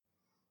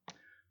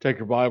Take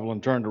your Bible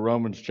and turn to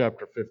Romans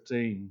chapter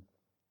 15.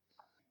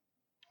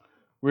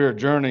 We are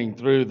journeying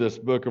through this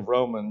book of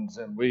Romans,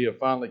 and we have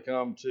finally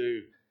come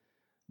to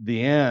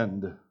the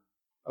end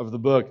of the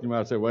book. You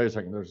might say, wait a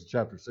second, there's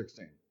chapter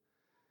 16.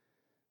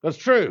 That's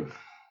true.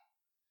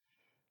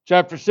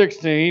 Chapter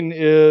 16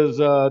 is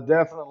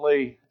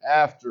definitely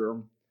after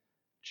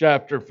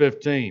chapter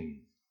 15.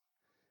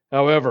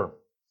 However,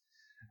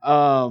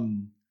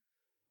 um,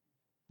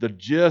 the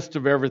gist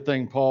of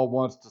everything Paul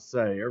wants to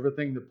say,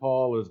 everything that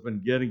Paul has been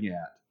getting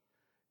at,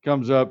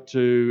 comes up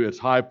to its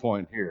high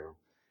point here.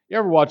 You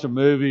ever watch a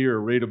movie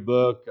or read a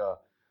book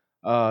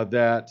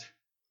that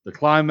the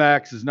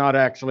climax is not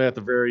actually at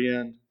the very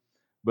end,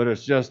 but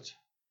it's just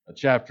a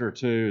chapter or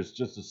two, it's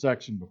just a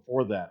section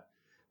before that?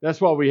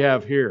 That's what we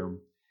have here.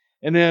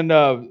 And then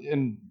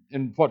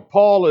in what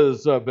Paul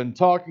has been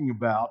talking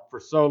about for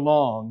so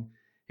long,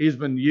 he's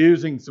been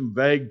using some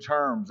vague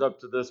terms up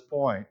to this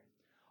point.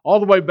 All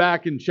the way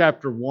back in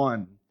chapter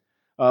 1,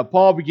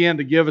 Paul began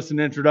to give us an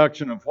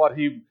introduction of what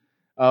he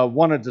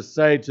wanted to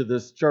say to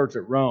this church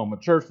at Rome, a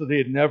church that he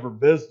had never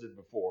visited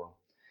before.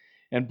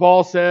 And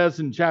Paul says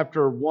in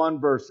chapter 1,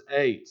 verse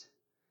 8,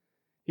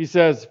 he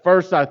says,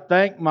 "First I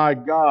thank my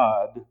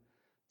God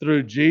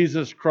through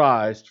Jesus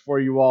Christ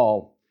for you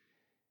all."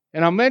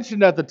 And I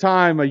mentioned at the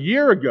time a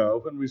year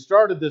ago when we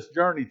started this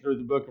journey through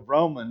the book of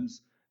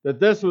Romans that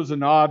this was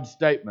an odd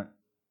statement.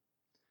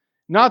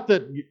 Not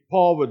that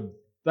Paul would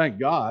thank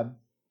God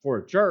for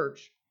a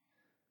church,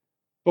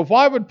 but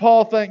why would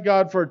Paul thank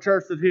God for a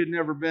church that he had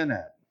never been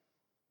at?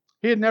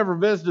 He had never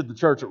visited the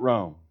church at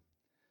Rome.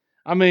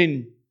 I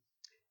mean,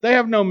 they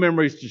have no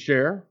memories to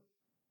share.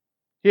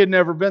 He had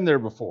never been there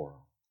before.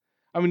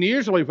 I mean,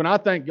 usually when I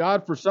thank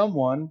God for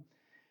someone,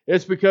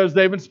 it's because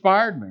they've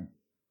inspired me,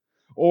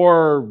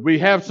 or we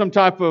have some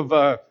type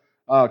of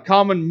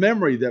common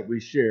memory that we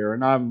share,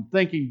 and I'm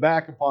thinking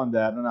back upon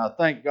that, and I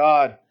thank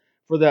God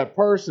for that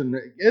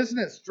person. Isn't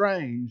it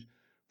strange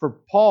for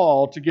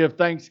Paul to give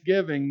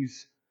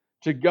thanksgivings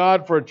to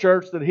God for a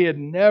church that he had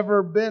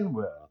never been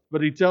with?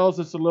 But he tells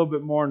us a little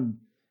bit more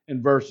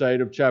in verse 8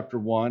 of chapter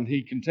 1.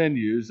 He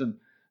continues, and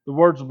the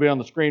words will be on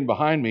the screen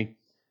behind me.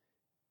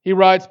 He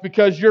writes,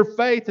 "Because your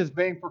faith is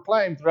being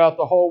proclaimed throughout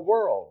the whole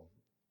world."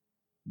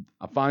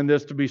 I find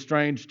this to be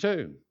strange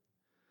too,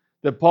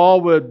 that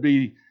Paul would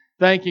be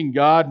thanking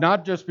God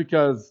not just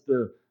because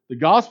the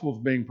gospel is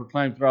being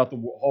proclaimed throughout the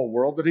whole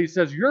world, but he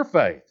says your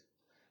faith,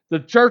 the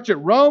church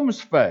at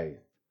Rome's faith.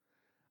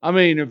 I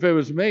mean, if it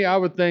was me, I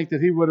would think that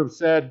he would have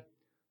said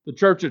the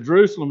church at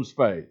Jerusalem's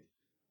faith,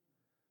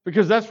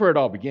 because that's where it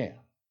all began,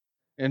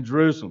 in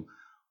Jerusalem.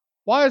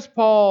 Why is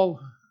Paul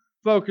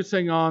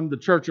focusing on the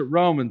church at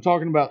Rome and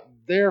talking about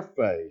their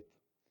faith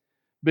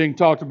being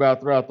talked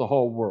about throughout the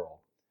whole world?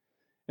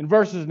 In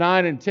verses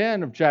 9 and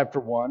 10 of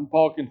chapter 1,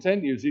 Paul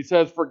continues. He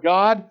says, "For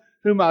God,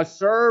 whom I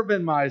serve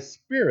in my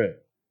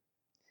spirit,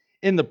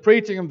 in the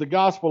preaching of the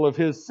gospel of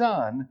his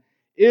Son,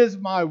 is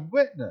my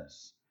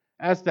witness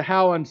as to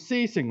how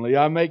unceasingly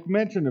I make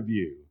mention of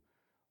you,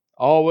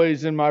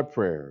 always in my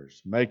prayers,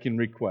 making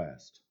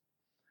request."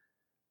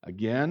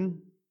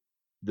 Again,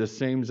 this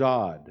seems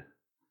odd.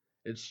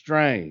 It's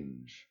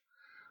strange.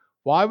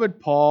 Why would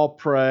Paul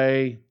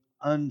pray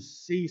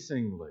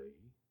unceasingly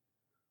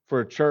for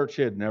a church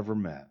he had never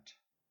met?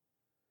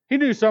 He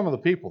knew some of the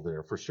people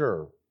there for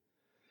sure,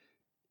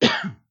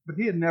 but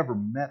he had never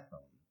met them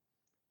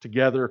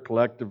together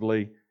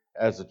collectively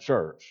as a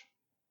church.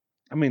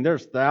 I mean,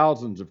 there's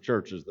thousands of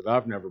churches that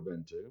I've never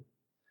been to,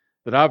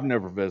 that I've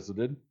never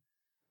visited,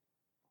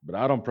 but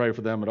I don't pray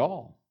for them at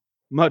all,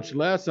 much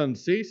less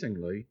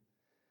unceasingly.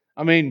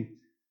 I mean,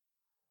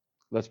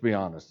 let's be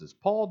honest, is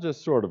Paul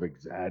just sort of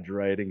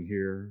exaggerating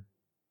here?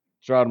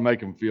 Try to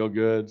make him feel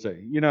good, say,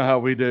 you know how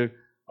we do,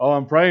 "Oh,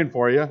 I'm praying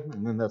for you,"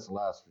 and then that's the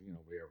last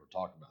we ever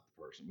talk about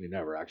the person. We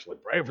never actually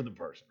pray for the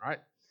person, right?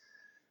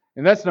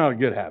 And that's not a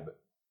good habit.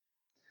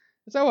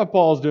 Is that what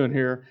Paul's doing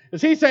here?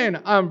 Is he saying,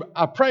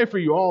 I pray for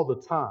you all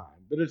the time,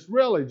 but it's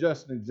really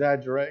just an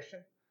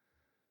exaggeration?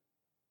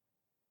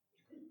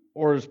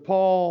 Or is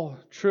Paul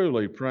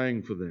truly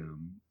praying for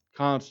them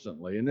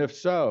constantly? And if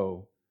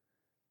so,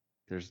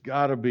 there's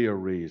got to be a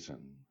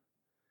reason.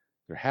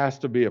 There has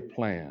to be a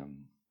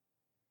plan.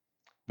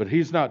 But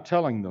he's not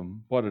telling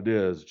them what it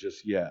is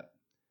just yet.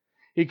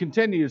 He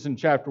continues in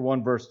chapter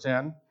 1, verse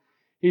 10.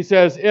 He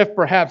says, "If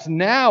perhaps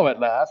now at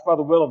last, by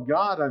the will of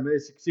God, I may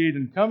succeed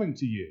in coming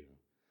to you."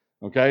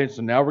 Okay,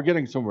 so now we're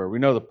getting somewhere. We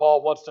know that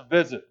Paul wants to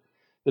visit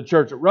the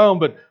church at Rome,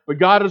 but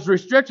God has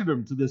restricted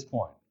him to this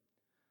point.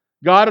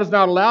 God has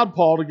not allowed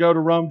Paul to go to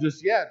Rome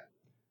just yet.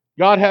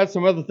 God has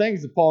some other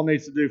things that Paul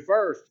needs to do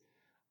first.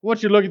 I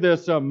want you to look at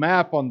this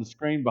map on the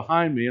screen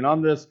behind me, and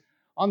on this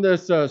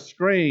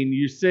screen,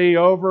 you see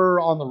over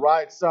on the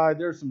right side,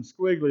 there's some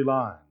squiggly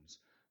lines.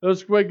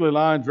 Those squiggly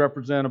lines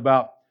represent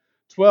about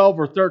 12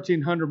 or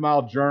 1,300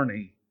 mile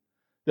journey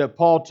that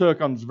Paul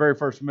took on his very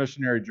first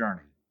missionary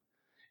journey.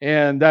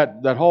 And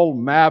that whole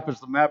map is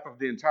the map of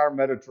the entire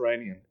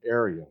Mediterranean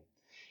area.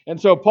 And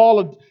so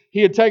Paul he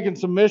had taken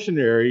some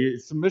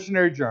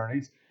missionary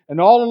journeys,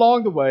 and all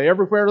along the way,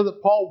 everywhere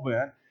that Paul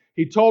went,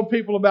 he told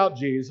people about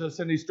Jesus,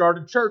 and he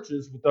started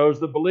churches with those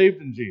that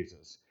believed in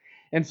Jesus.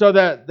 And so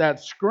that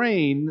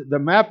screen, the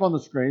map on the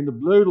screen, the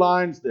blue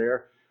lines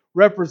there,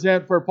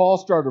 represent where Paul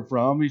started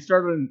from. He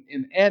started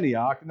in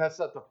Antioch, and that's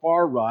at the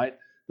far right,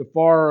 the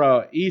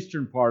far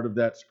eastern part of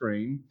that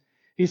screen.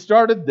 He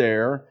started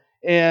there,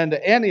 and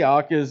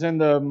Antioch is in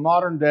the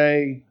modern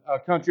day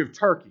country of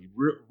Turkey,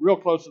 real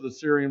close to the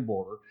Syrian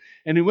border.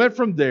 And he went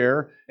from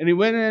there, and he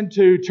went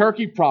into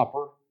Turkey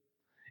proper,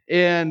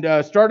 and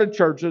started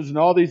churches in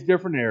all these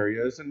different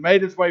areas, and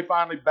made his way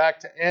finally back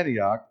to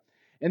Antioch.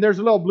 And there's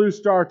a little blue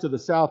star to the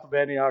south of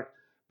Antioch.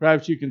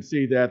 Perhaps you can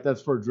see that.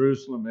 That's where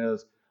Jerusalem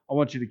is. I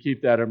want you to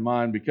keep that in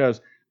mind,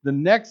 because the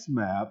next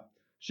map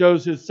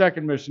shows his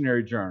second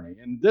missionary journey.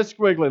 And this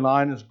squiggly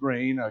line is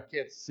green. I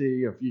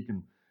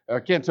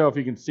can't tell if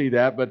you can see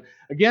that. But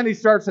again, he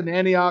starts in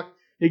Antioch.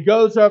 He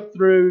goes up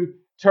through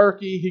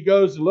Turkey. He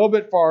goes a little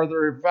bit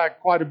farther, in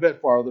fact, quite a bit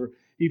farther.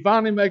 He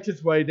finally makes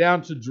his way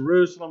down to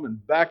Jerusalem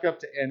and back up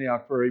to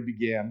Antioch where he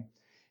began.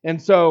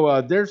 And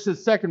so there's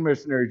his second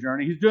missionary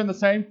journey. He's doing the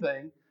same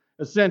thing,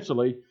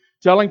 essentially,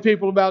 telling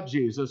people about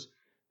Jesus,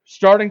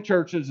 starting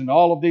churches in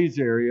all of these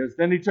areas.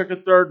 Then he took a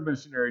third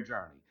missionary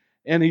journey.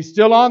 And he's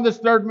still on this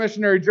third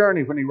missionary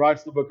journey when he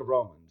writes the book of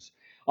Romans.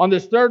 On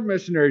this third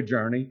missionary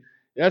journey,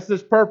 that's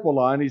this purple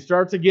line. He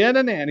starts again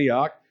in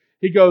Antioch.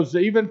 He goes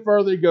even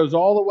further. He goes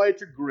all the way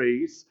to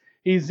Greece.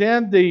 He's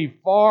in the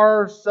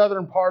far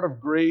southern part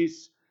of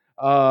Greece,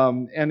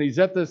 and he's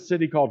at this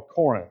city called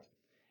Corinth.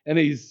 And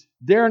he's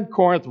there in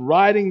Corinth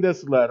writing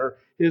this letter.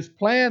 His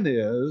plan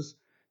is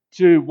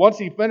to, once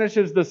he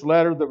finishes this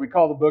letter that we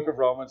call the book of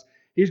Romans,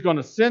 he's going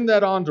to send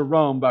that on to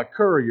Rome by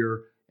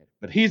courier,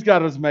 but he has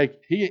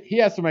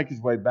to make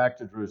his way back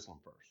to Jerusalem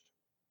first.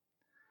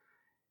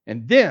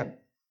 And then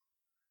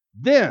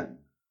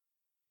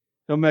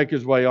he'll make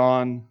his way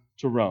on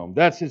to Rome.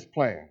 That's his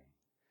plan.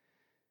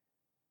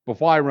 But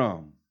why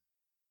Rome?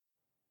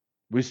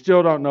 We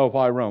still don't know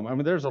why Rome. I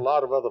mean, there's a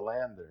lot of other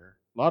land there,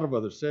 a lot of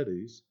other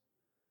cities.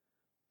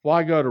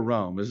 Why go to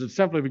Rome? Is it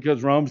simply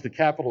because Rome's the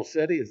capital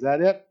city? Is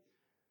that it?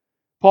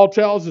 Paul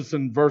tells us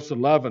in verse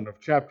 11 of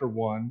chapter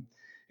 1,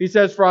 he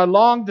says, "For I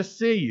long to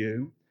see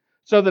you,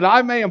 so that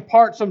I may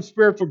impart some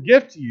spiritual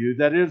gift to you,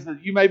 that is,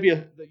 that you may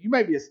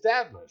be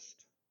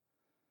established."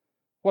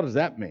 What does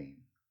that mean?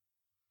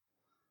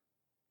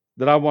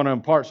 That I want to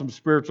impart some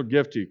spiritual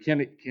gift to you. Can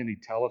he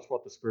tell us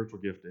what the spiritual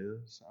gift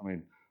is? I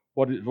mean,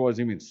 what does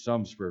he mean,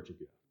 some spiritual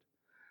gift?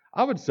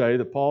 I would say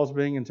that Paul's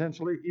being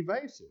intentionally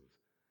evasive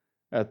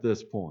at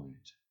this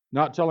point,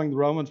 not telling the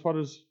Romans what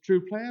his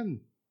true plan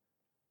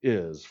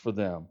is for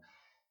them.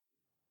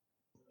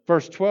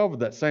 Verse 12 of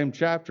that same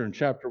chapter, in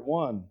chapter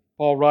 1,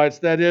 Paul writes,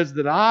 "That is,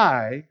 that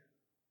I,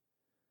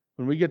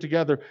 when we get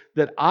together,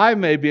 that I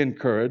may be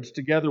encouraged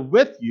together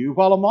with you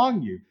while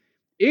among you,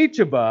 each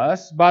of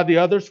us by the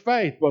other's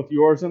faith, both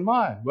yours and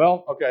mine."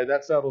 Well, okay,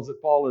 that settles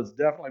it. Paul is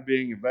definitely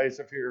being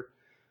evasive here.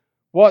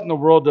 What in the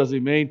world does he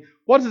mean?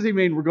 What does he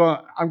mean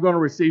I'm going to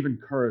receive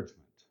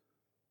encouragement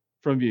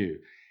from you?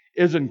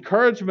 Is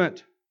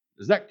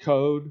that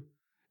code?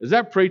 Is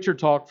that preacher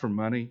talk for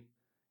money?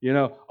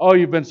 Oh,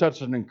 you've been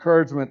such an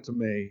encouragement to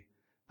me.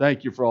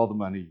 Thank you for all the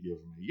money you've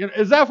given me.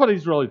 Is that what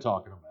he's really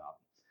talking about?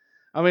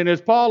 I mean,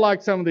 is Paul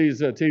like some of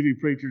these TV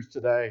preachers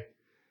today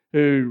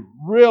who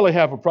really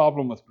have a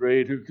problem with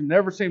greed, who can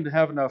never seem to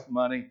have enough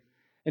money,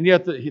 and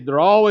yet they're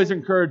always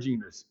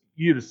encouraging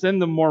you to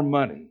send them more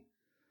money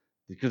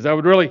because that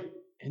would really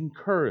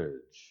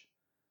encourage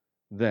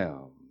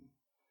them?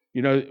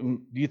 Do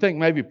you think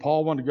maybe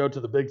Paul wanted to go to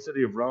the big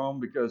city of Rome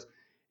because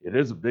it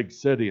is a big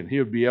city and he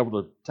would be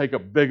able to take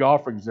up big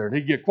offerings there and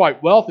he'd get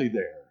quite wealthy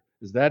there?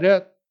 Is that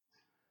it?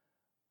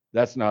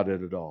 That's not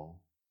it at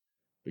all.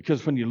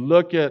 Because when you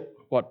look at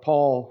what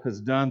Paul has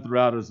done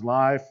throughout his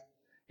life,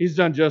 he's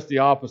done just the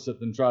opposite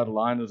than try to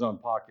line his own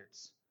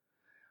pockets.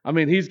 I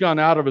mean, he's gone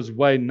out of his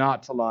way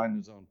not to line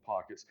his own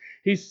pockets.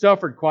 He's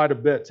suffered quite a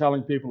bit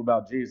telling people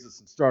about Jesus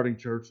and starting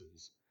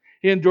churches.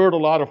 He endured a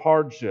lot of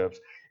hardships.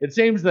 It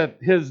seems that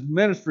his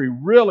ministry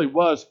really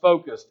was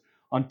focused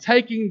on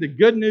taking the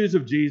good news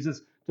of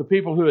Jesus to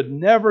people who had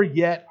never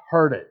yet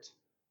heard it.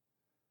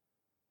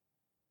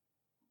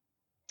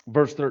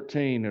 Verse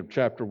 13 of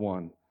chapter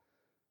 1.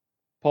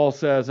 Paul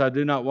says, "I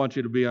do not want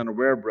you to be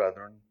unaware,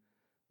 brethren,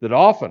 that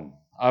often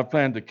I've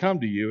planned to come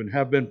to you and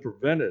have been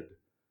prevented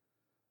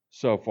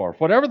so far."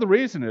 Whatever the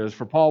reason is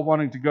for Paul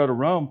wanting to go to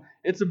Rome,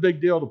 it's a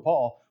big deal to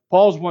Paul.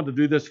 Paul's wanted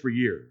to do this for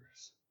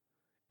years.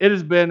 It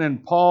has been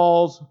in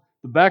the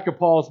back of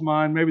Paul's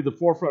mind, maybe the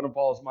forefront of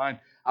Paul's mind.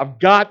 I've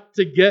got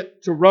to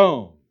get to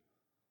Rome.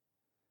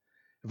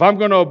 If I'm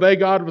going to obey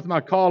God with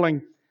my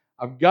calling,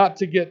 I've got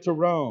to get to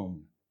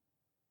Rome.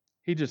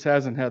 He just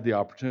hasn't had the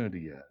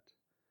opportunity yet.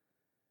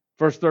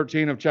 Verse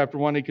 13 of chapter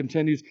 1, he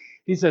continues.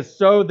 He says,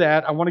 so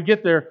that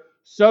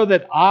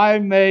I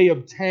may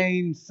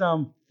obtain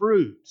some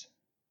fruit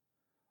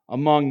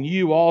among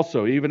you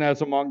also, even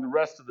as among the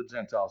rest of the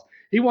Gentiles.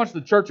 He wants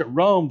the church at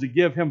Rome to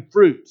give him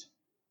fruit.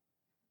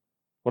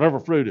 Whatever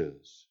fruit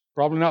is.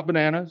 Probably not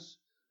bananas.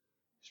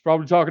 He's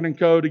probably talking in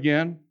code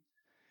again.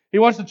 He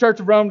wants the church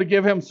of Rome to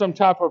give him some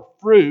type of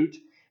fruit.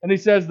 And he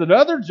says that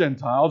other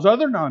Gentiles,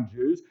 other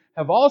non-Jews,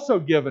 have also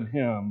given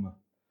him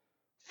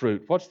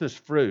fruit. What's this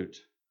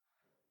fruit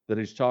that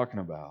he's talking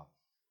about?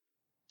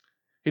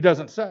 He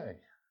doesn't say.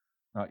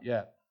 Not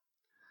yet.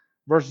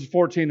 Verses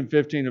 14 and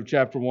 15 of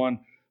chapter 1,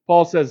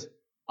 Paul says,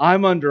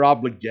 I'm under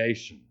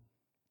obligation,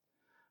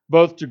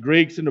 both to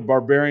Greeks and to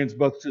barbarians,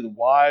 both to the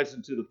wise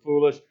and to the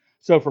foolish.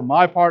 So for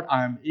my part,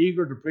 I am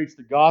eager to preach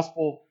the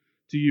gospel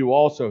to you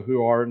also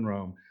who are in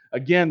Rome.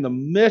 Again, the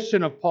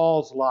mission of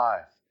Paul's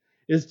life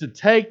is to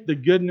take the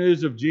good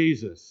news of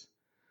Jesus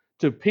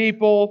to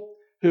people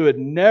who had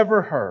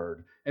never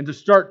heard and to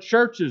start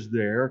churches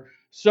there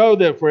so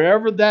that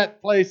wherever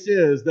that place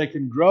is, they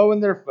can grow in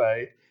their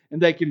faith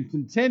and they can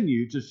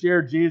continue to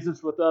share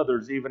Jesus with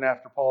others even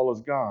after Paul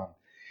is gone.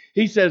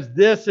 He says,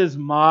 this is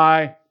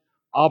my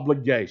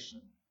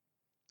obligation.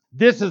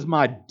 This is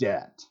my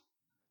debt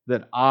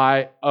that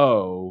I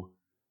owe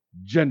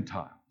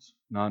Gentiles,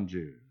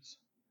 non-Jews.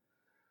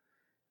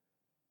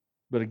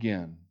 But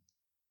again,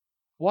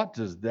 what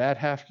does that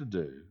have to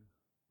do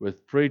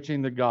with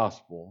preaching the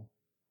gospel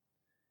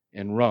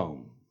in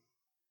Rome?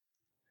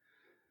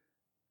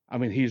 I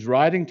mean, he's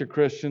writing to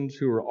Christians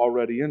who are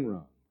already in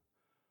Rome.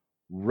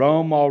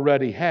 Rome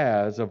already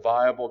has a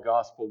viable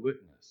gospel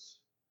witness.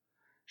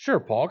 Sure,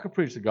 Paul could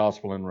preach the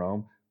gospel in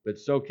Rome, but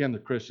so can the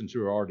Christians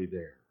who are already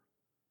there.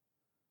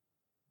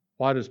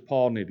 Why does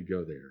Paul need to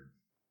go there?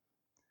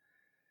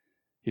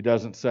 He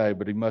doesn't say,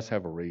 but he must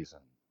have a reason.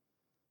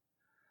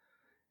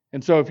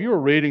 And so if you were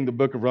reading the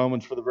book of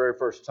Romans for the very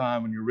first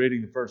time and you're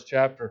reading the first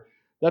chapter,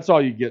 that's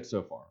all you get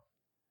so far.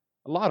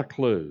 A lot of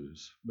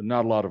clues, but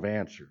not a lot of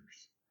answers.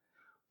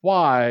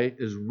 Why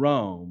is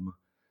Rome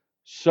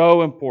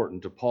so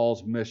important to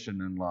Paul's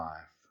mission in life?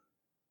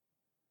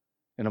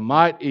 And it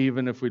might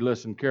even, if we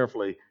listen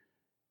carefully,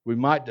 we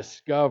might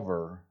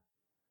discover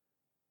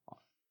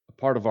a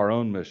part of our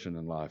own mission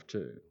in life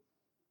too.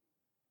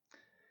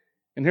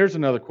 And here's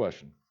another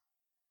question.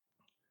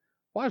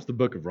 Why is the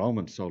book of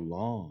Romans so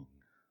long?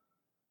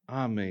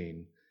 I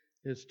mean,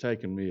 it's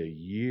taken me a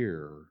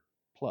year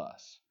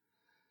plus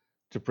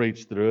to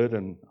preach through it,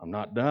 and I'm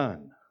not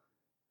done.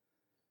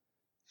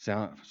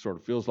 Sort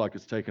of feels like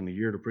it's taken a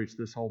year to preach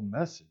this whole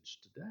message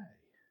today.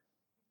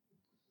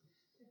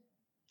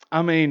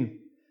 I mean,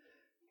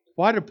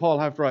 why did Paul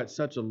have to write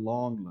such a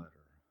long letter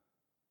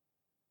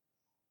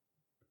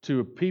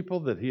to a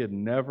people that he had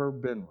never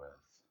been with?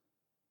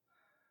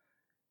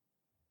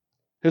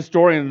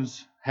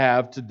 Historians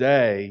have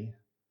today,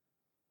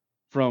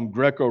 from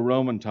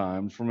Greco-Roman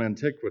times, from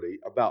antiquity,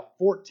 about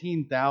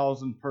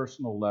 14,000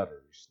 personal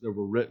letters that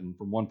were written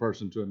from one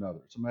person to another.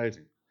 It's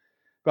amazing.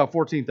 About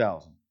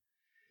 14,000.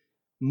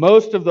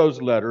 Most of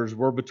those letters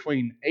were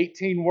between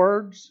 18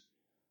 words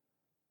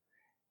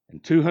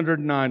and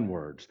 209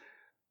 words.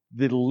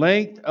 The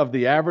length of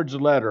the average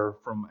letter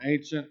from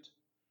ancient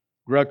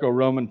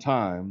Greco-Roman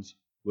times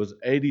was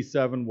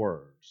 87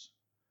 words.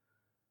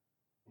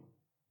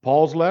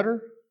 Paul's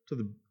letter to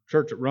the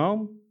church at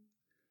Rome,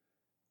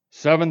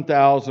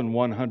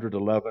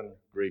 7,111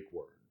 Greek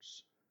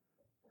words.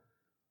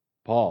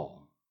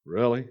 Paul,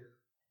 really?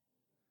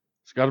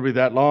 It's got to be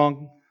that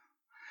long?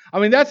 I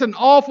mean, that's an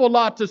awful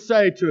lot to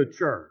say to a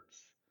church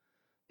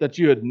that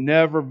you had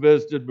never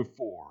visited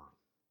before.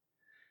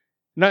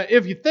 Now,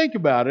 if you think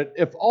about it,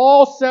 if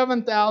all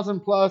 7,000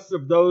 plus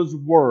of those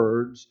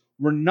words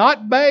were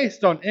not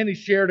based on any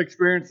shared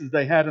experiences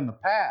they had in the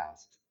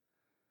past,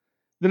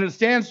 then it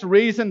stands to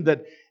reason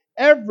that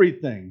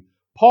everything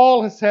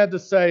Paul has had to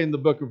say in the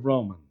book of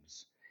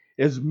Romans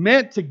is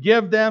meant to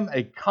give them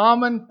a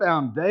common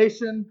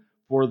foundation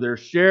for their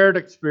shared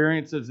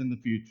experiences in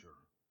the future.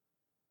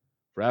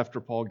 For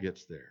after Paul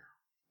gets there.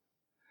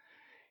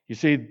 You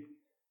see,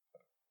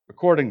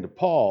 according to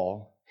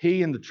Paul,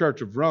 he and the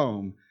Church of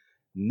Rome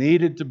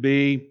needed to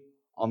be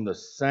on the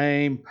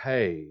same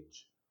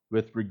page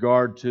with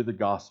regard to the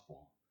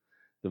gospel.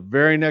 The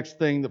very next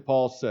thing that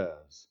Paul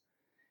says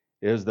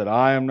is that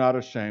I am not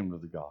ashamed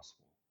of the gospel.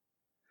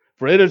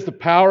 For it is the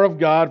power of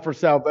God for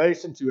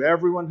salvation to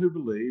everyone who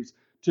believes,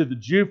 to the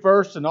Jew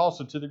first and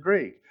also to the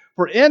Greek.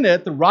 For in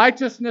it the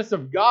righteousness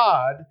of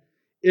God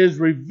is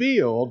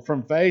revealed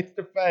from faith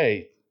to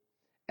faith,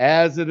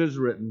 as it is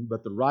written,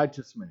 but the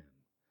righteous man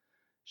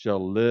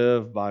shall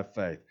live by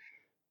faith.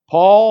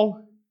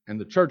 Paul and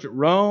the church at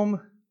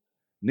Rome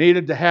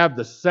needed to have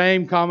the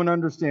same common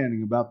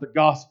understanding about the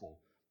gospel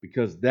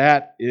because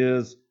that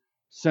is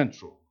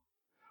central.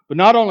 But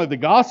not only the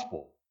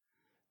gospel,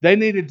 they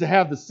needed to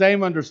have the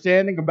same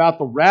understanding about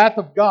the wrath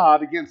of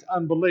God against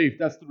unbelief.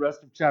 That's the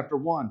rest of chapter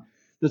 1.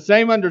 The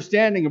same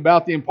understanding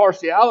about the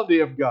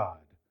impartiality of God.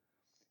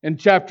 In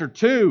chapter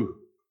 2,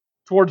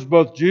 towards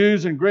both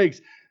Jews and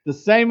Greeks, the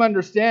same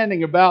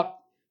understanding about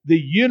the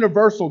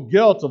universal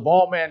guilt of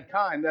all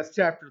mankind. That's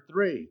chapter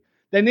 3.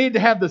 They need to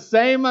have the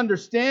same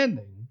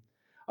understanding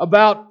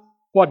about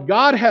what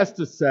God has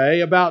to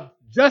say about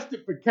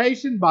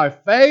justification by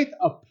faith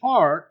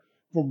apart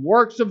from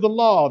works of the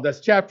law. That's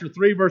chapter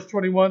 3, verse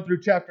 21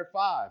 through chapter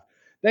 5.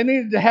 They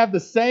needed to have the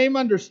same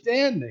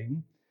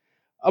understanding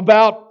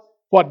about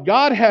what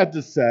God had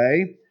to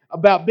say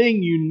about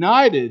being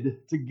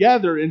united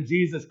together in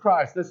Jesus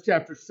Christ. That's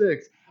chapter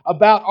 6.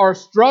 About our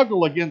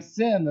struggle against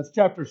sin. That's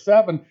chapter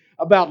 7.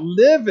 About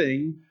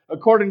living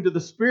according to the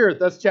Spirit.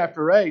 That's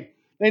chapter 8.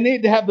 They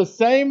need to have the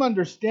same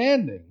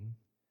understanding,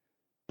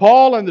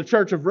 Paul and the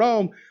Church of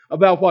Rome,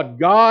 about what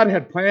God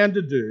had planned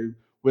to do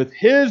with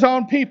His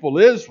own people,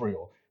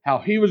 Israel, how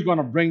He was going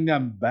to bring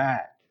them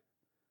back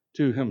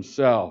to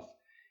Himself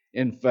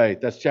in faith.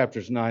 That's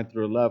chapters 9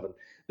 through 11.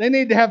 They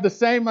need to have the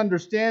same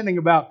understanding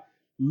about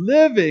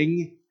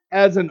living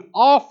as an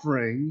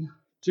offering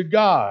to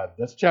God.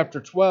 That's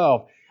chapter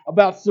 12.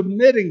 About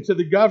submitting to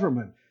the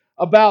government.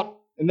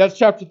 And that's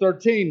chapter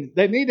 13.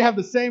 They need to have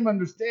the same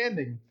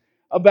understanding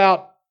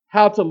about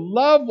how to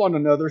love one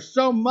another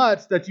so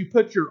much that you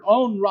put your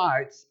own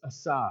rights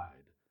aside.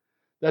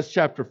 That's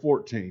chapter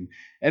 14.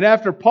 And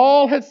after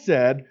Paul had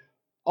said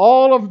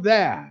all of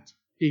that,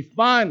 he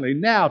finally,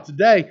 now,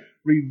 today,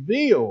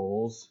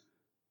 reveals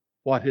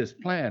what his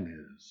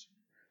plan is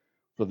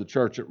for the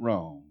church at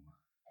Rome.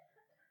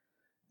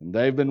 And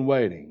they've been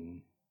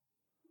waiting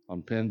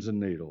on pins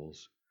and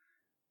needles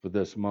for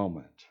this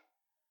moment.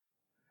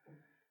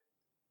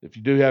 If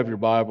you do have your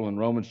Bible in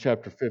Romans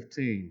chapter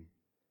 15,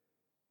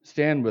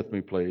 stand with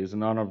me, please,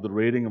 in honor of the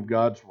reading of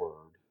God's Word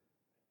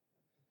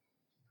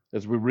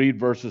as we read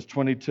verses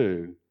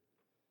 22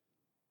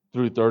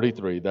 through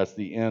 33. That's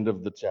the end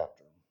of the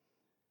chapter.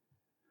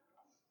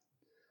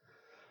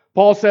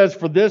 Paul says,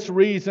 "For this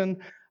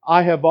reason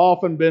I have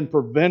often been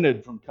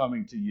prevented from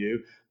coming to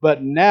you,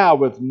 but now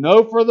with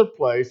no further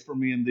place for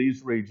me in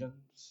these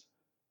regions.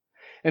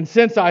 And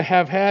since I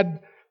have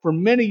had for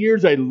many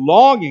years a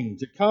longing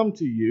to come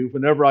to you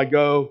whenever I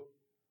go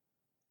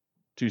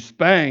to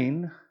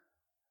Spain,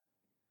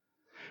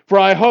 for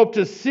I hope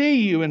to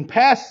see you in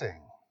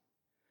passing,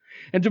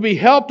 and to be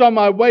helped on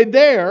my way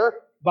there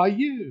by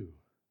you,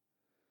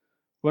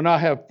 when I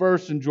have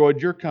first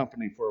enjoyed your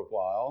company for a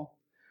while.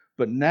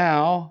 But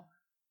now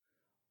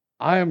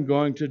I am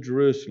going to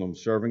Jerusalem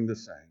serving the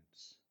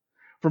saints.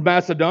 For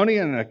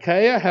Macedonia and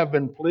Achaia have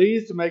been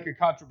pleased to make a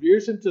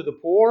contribution to the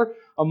poor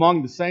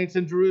among the saints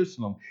in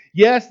Jerusalem.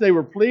 Yes, they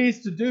were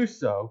pleased to do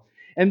so,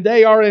 and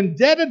they are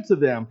indebted to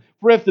them.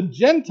 For if the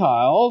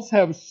Gentiles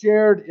have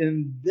shared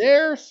in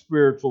their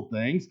spiritual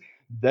things,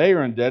 they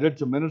are indebted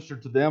to minister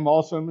to them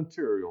also in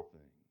material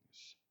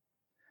things.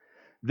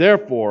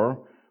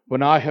 Therefore,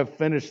 when I have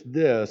finished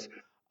this,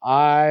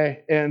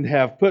 and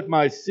have put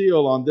my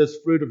seal on this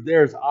fruit of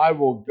theirs, I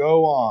will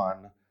go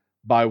on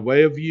by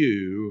way of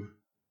you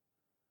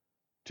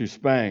to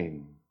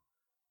Spain.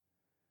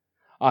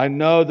 I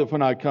know that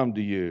when I come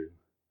to you,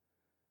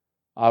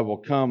 I will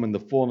come in the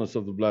fullness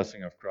of the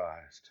blessing of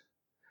Christ.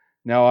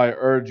 Now I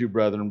urge you,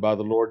 brethren, by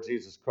the Lord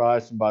Jesus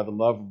Christ and by the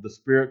love of the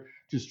Spirit,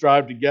 to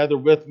strive together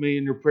with me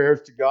in your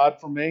prayers to God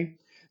for me,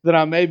 that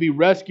I may be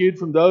rescued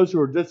from those who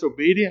are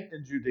disobedient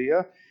in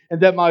Judea, and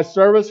that my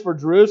service for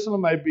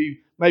Jerusalem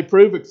may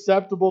prove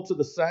acceptable to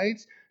the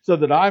saints, so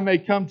that I may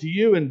come to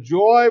you in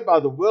joy by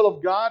the will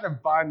of God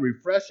and find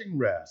refreshing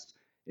rest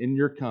in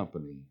your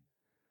company.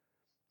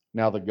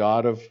 Now the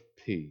God of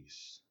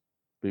peace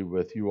be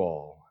with you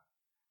all.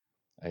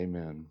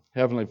 Amen.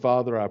 Heavenly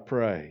Father, I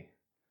pray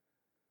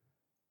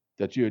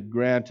that you would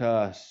grant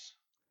us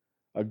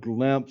a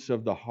glimpse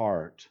of the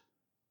heart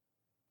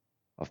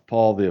of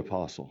Paul the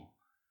Apostle,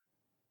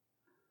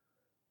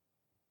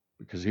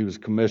 because he was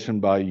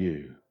commissioned by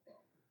you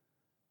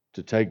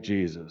to take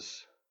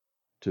Jesus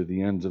to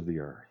the ends of the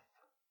earth.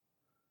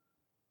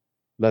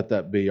 Let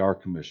that be our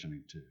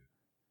commissioning too.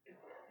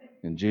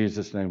 In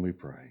Jesus' name we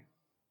pray.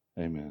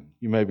 Amen.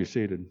 You may be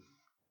seated.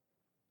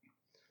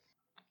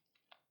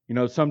 You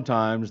know,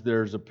 sometimes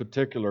there's a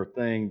particular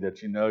thing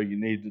that you know you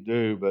need to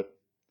do, but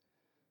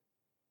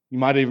you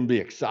might even be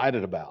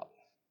excited about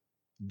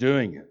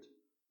doing it.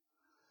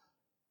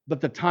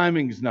 But the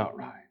timing's not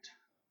right.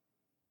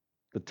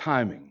 The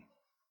timing.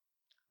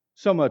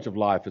 So much of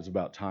life is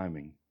about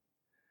timing.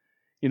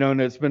 You know,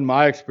 and it's been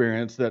my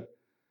experience that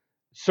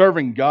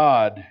serving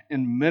God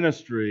in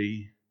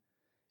ministry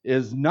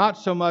is not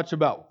so much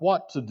about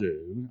what to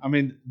do. I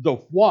mean, the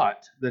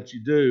what that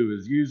you do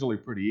is usually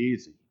pretty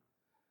easy.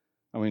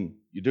 I mean,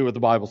 you do what the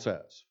Bible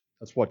says.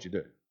 That's what you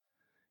do.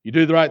 You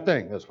do the right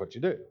thing. That's what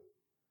you do.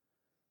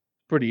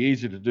 Pretty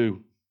easy to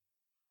do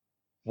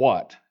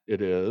what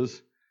it is.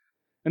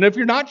 And if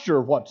you're not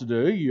sure what to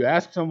do, you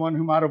ask someone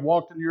who might have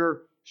walked in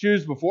your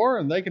shoes before,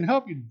 and they can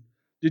help you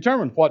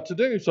determine what to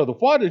do. So the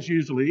what is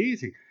usually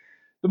easy.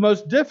 The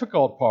most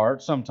difficult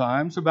part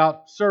sometimes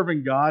about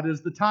serving God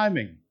is the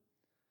timing.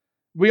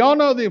 We all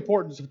know the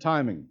importance of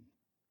timing.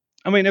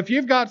 I mean, if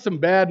you've got some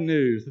bad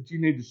news that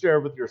you need to share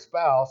with your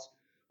spouse,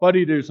 what do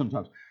you do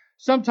sometimes?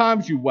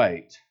 Sometimes you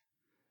wait.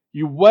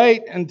 You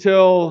wait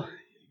until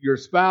your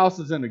spouse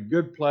is in a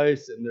good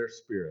place in their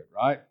spirit,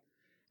 right?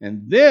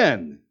 And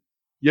then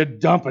you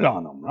dump it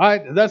on them,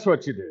 right? That's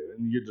what you do.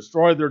 And you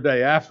destroy their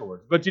day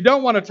afterwards. But you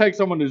don't want to take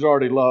someone who's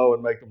already low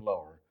and make them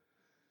lower.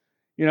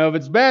 You know, if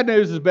it's bad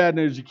news, it's bad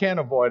news. You can't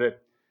avoid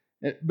it.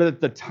 But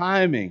the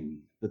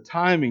timing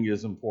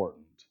is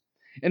important.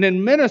 And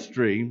in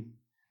ministry,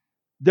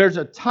 there's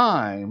a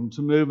time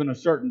to move in a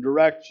certain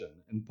direction.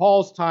 And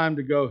Paul's time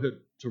to go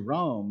to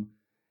Rome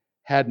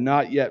had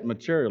not yet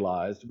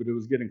materialized, but it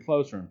was getting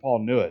closer, and Paul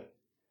knew it.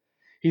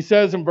 He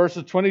says in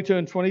verses 22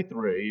 and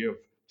 23 of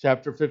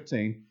chapter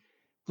 15,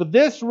 "For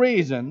this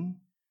reason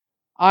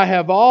I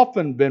have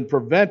often been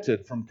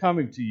prevented from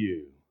coming to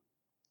you,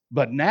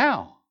 but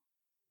now,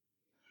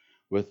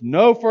 with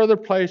no further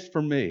place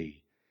for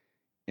me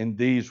in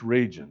these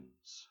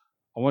regions."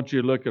 I want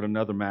you to look at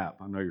another map.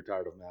 I know you're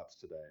tired of maps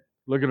today.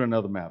 Look at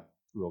another map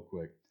real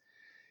quick.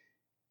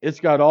 It's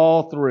got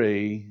all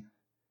three,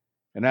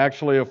 and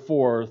actually a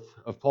fourth,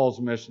 of Paul's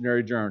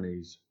missionary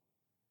journeys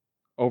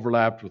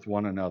overlapped with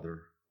one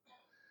another.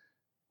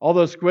 All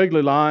those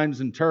squiggly lines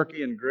in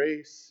Turkey and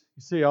Greece,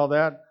 you see all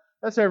that?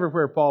 That's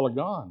everywhere Paul had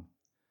gone.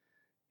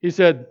 He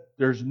said,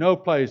 there's no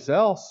place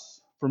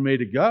else for me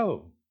to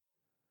go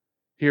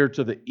here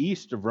to the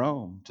east of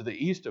Rome, to the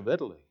east of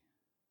Italy.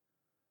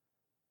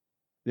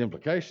 The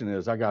implication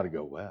is I got to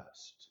go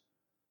west.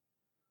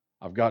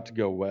 I've got to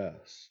go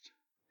west.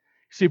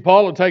 See,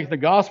 Paul had taken the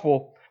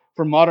gospel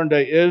from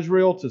modern-day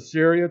Israel to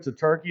Syria to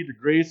Turkey to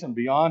Greece and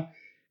beyond.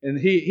 And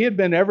he had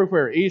been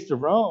everywhere east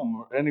of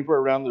Rome, anywhere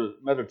around the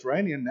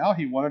Mediterranean. Now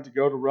he wanted to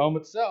go to Rome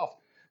itself.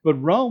 But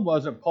Rome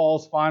wasn't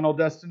Paul's final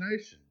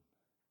destination.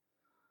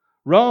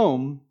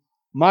 Rome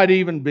might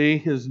even be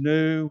his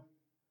new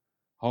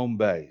home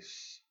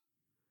base.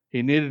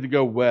 He needed to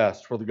go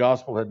west where the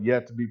gospel had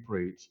yet to be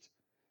preached.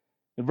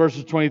 In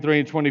verses 23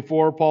 and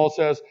 24, Paul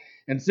says,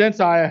 "And since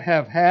I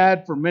have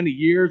had for many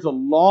years a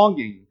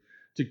longing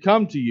to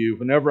come to you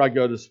whenever I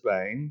go to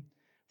Spain,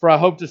 for I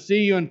hope to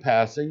see you in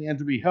passing and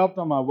to be helped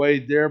on my way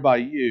there by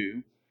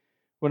you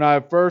when I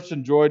have first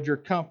enjoyed your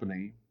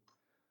company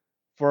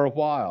for a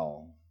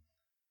while."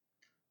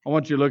 I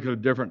want you to look at a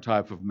different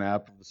type of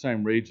map of the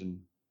same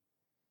region.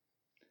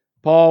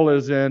 Paul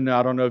is in,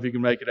 I don't know if you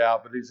can make it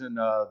out, but he's in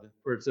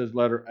where it says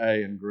letter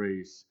A in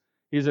Greece.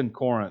 He's in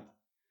Corinth.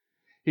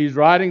 He's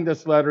writing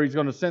this letter. He's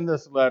going to send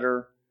this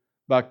letter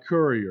by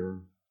courier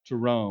to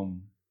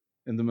Rome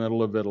in the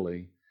middle of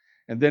Italy.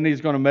 And then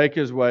he's going to make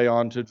his way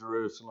on to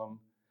Jerusalem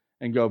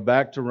and go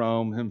back to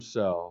Rome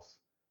himself.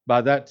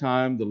 By that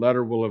time, the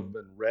letter will have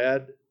been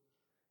read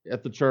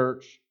at the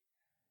church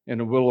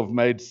and it will have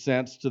made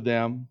sense to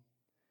them.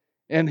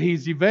 And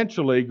he's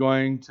eventually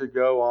going to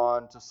go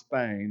on to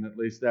Spain. At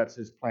least that's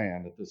his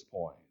plan at this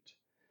point.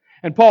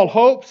 And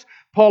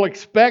Paul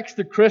expects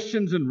the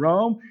Christians in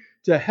Rome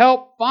to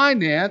help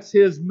finance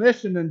his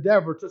mission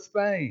endeavor to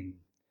Spain.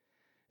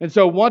 And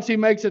so once he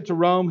makes it to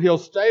Rome, he'll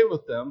stay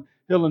with them.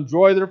 He'll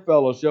enjoy their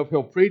fellowship.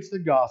 He'll preach the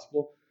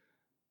gospel.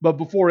 But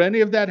before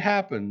any of that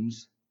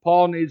happens,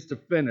 Paul needs to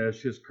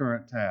finish his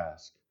current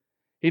task.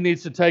 He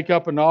needs to take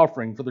up an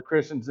offering for the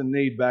Christians in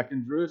need back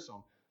in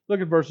Jerusalem.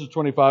 Look at verses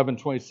 25 and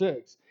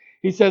 26.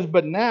 He says,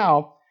 "But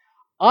now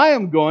I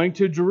am going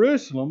to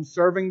Jerusalem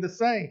serving the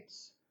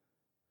saints.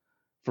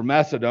 For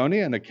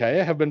Macedonia and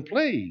Achaia have been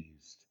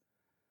pleased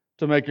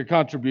to make a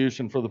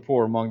contribution for the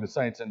poor among the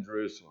saints in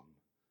Jerusalem."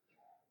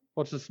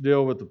 What's this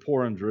deal with the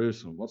poor in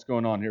Jerusalem? What's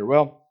going on here?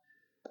 Well,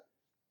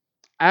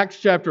 Acts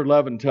chapter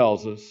 11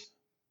 tells us,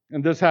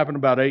 and this happened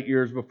about 8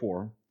 years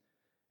before,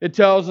 it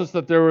tells us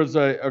that there was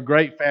a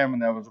great famine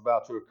that was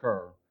about to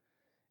occur.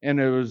 And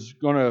it was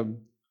going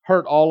to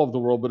hurt all of the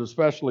world, but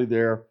especially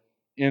there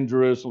in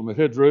Jerusalem. It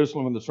hit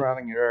Jerusalem and the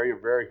surrounding area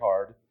very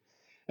hard.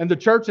 And the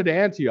church at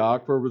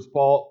Antioch, where was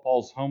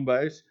Paul's home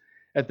base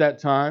at that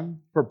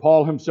time, where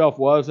Paul himself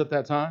was at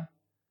that time,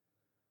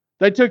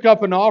 they took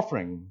up an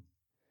offering.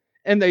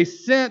 And they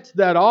sent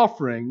that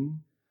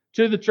offering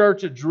to the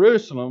church at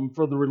Jerusalem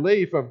for the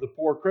relief of the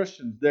poor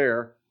Christians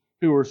there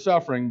who were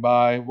suffering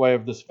by way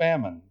of this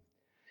famine.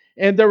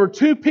 And there were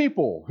two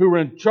people who were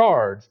in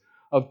charge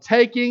of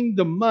taking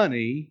the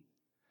money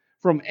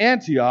from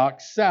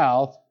Antioch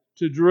south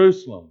to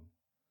Jerusalem.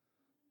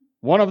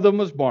 One of them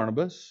was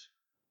Barnabas.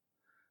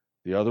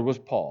 The other was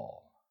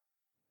Paul.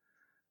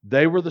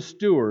 They were the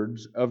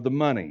stewards of the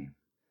money.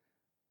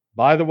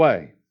 By the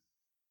way,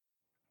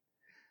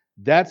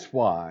 that's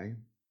why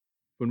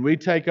when we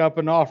take up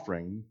an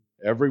offering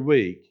every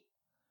week,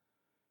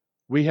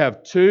 we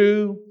have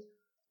two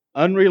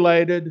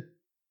unrelated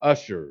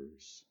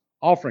ushers,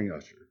 offering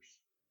ushers,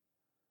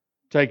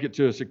 take it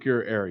to a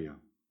secure area.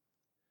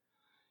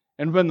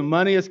 And when the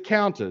money is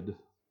counted,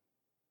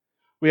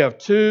 we have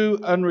two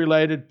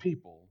unrelated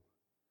people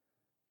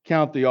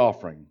count the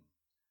offering.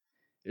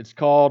 It's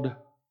called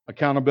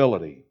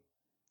accountability.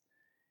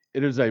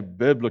 It is a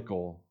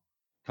biblical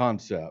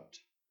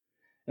concept.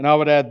 And I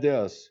would add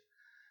this: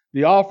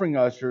 the offering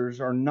ushers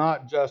are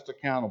not just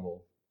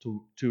accountable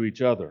to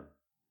each other.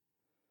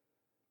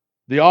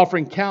 The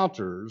offering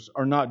counters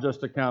are not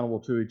just accountable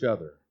to each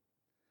other.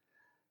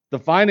 The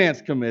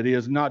finance committee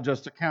is not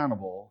just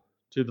accountable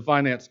to the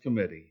finance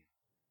committee.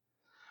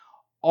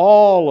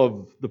 All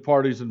of the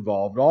parties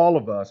involved, all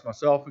of us,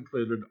 myself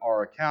included,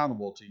 are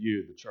accountable to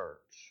you, the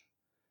church.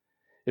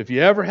 If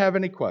you ever have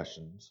any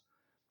questions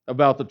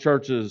about the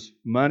church's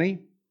money,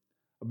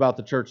 about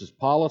the church's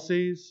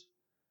policies,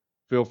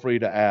 feel free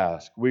to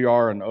ask. We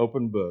are an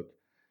open book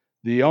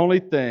The only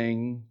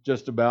thing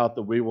just about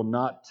that we will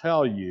not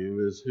tell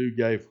you is who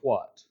gave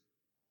what.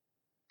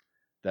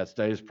 That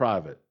stays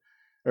private.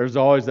 There's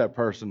always that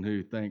person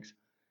who thinks,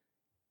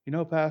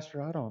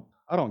 Pastor,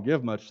 I don't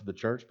give much to the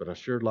church, but I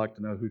sure'd like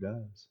to know who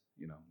does.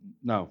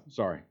 No,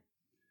 sorry.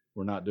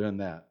 We're not doing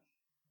that.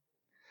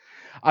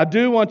 I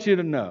do want you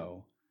to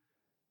know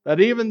that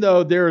even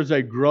though there is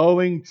a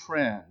growing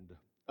trend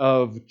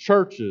of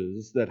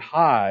churches that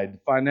hide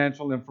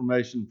financial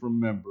information from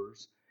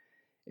members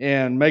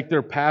and make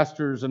their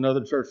pastors and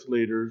other church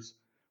leaders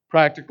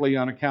practically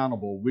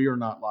unaccountable, we are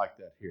not like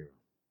that here.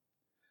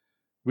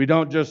 We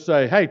don't just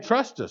say, hey,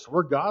 trust us,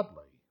 we're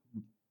godly.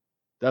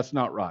 That's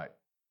not right.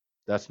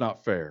 That's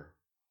not fair.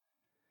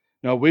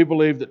 No, we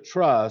believe that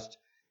trust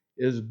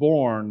is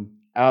born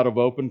out of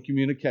open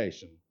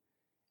communication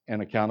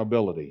and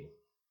accountability.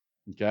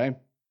 Okay?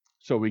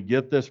 So we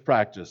get this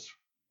practice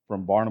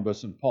from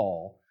Barnabas and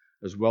Paul,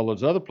 as well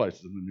as other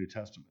places in the New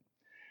Testament.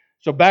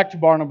 So back to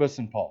Barnabas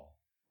and Paul.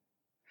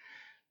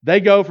 They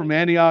go from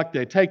Antioch,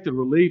 they take the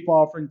relief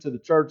offering to the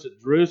church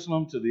at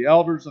Jerusalem, to the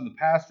elders and the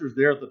pastors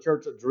there at the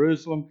church at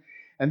Jerusalem.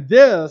 And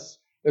this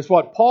is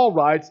what Paul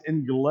writes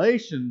in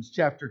Galatians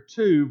chapter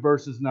 2,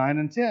 verses 9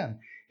 and 10.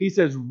 He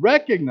says,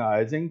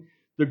 recognizing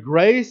the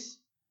grace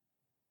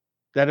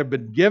that had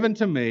been given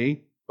to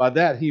me, by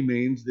that he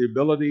means the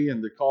ability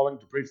and the calling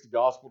to preach the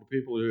gospel to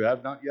people who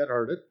have not yet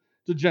heard it,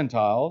 to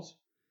Gentiles.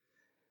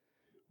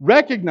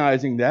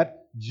 Recognizing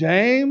that,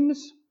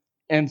 James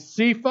and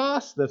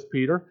Cephas, that's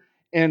Peter,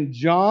 and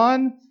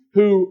John,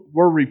 who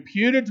were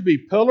reputed to be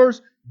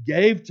pillars,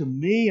 gave to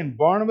me and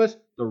Barnabas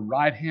the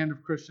right hand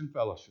of Christian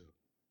fellowship,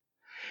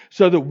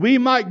 so that we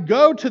might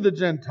go to the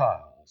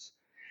Gentiles,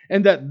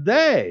 and that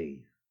they,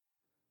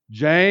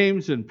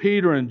 James and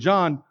Peter and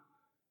John,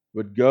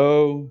 would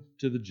go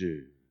to the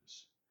Jews.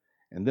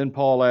 And then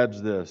Paul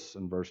adds this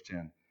in verse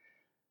 10.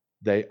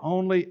 They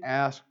only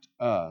asked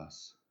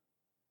us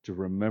to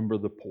remember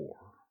the poor,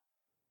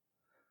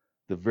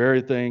 the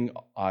very thing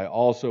I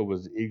also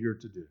was eager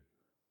to do.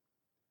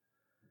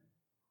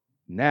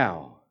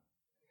 Now,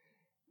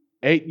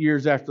 8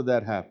 years after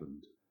that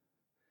happened,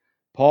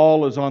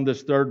 Paul is on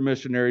this third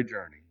missionary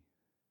journey.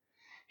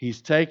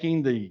 He's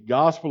taking the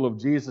gospel of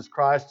Jesus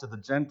Christ to the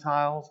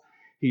Gentiles.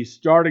 He's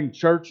starting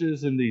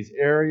churches in these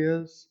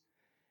areas.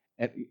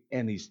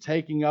 And he's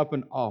taking up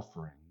an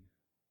offering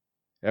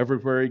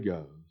everywhere he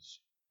goes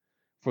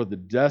for the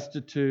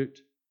destitute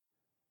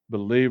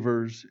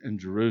believers in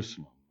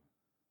Jerusalem.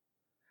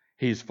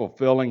 He's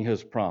fulfilling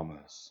his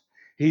promise.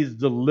 He's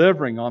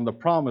delivering on the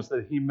promise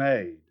that he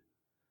made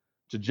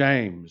to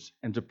James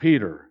and to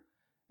Peter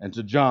and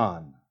to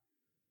John.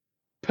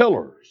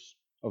 Pillars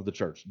of the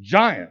church,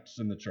 giants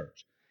in the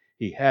church.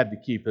 He had to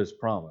keep his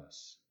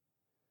promise.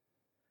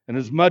 And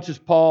as much as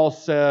Paul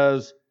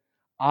says,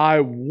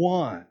 I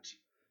want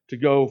to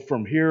go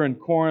from here in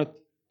Corinth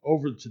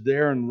over to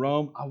there in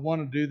Rome, I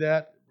want to do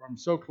that. I'm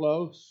so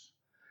close.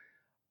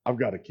 I've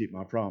got to keep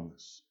my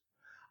promise.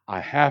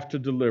 I have to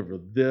deliver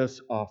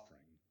this offering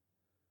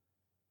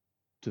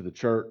to the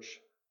church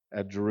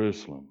at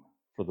Jerusalem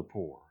for the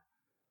poor.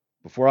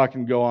 Before I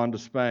can go on to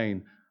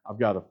Spain, I've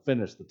got to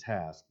finish the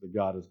task that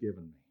God has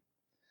given me.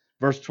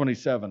 Verse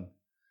 27,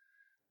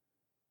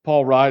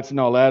 Paul writes, and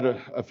I'll add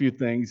a few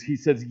things. He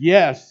says,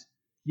 yes,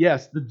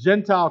 the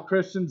Gentile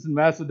Christians in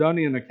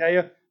Macedonia and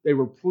Achaia, they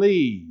were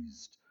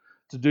pleased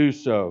to do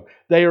so.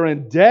 They are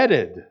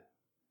indebted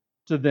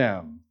to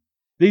them.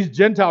 These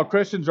Gentile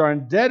Christians are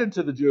indebted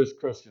to the Jewish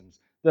Christians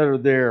that are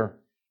there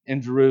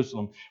in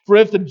Jerusalem. For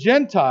if the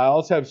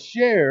Gentiles have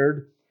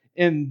shared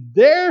in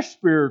their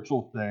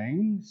spiritual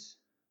things,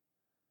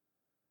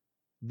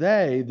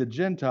 they, the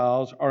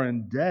Gentiles, are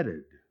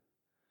indebted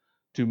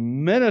to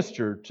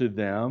minister to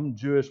them,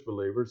 Jewish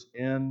believers,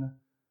 in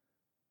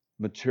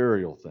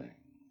material things.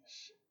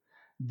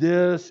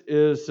 This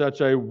is such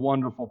a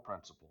wonderful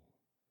principle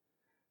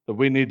that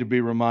we need to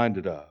be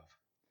reminded of.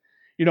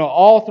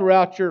 All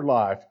throughout your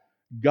life,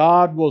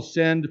 God will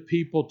send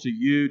people to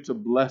you to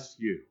bless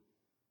you.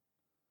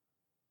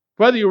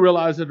 Whether you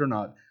realize it or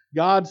not,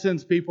 God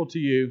sends people to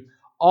you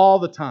all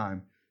the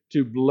time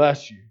to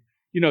bless you.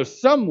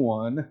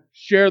 Someone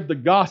shared the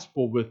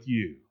gospel with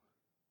you.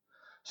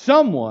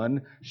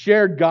 Someone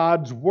shared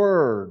God's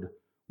word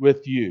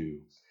with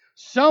you.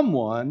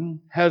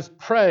 Someone has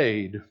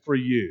prayed for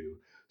you.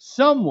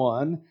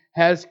 Someone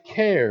has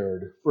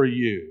cared for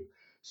you.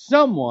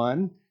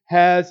 Someone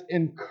has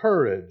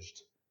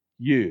encouraged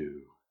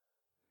you.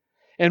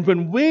 And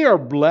when we are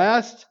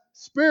blessed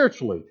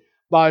spiritually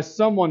by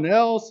someone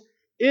else,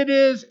 it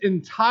is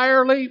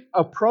entirely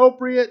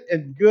appropriate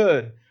and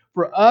good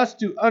for us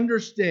to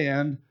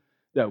understand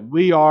that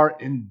we are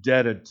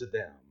indebted to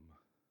them.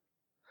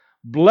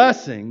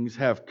 Blessings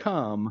have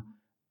come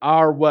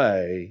our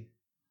way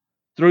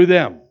through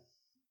them.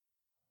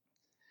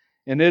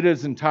 And it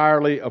is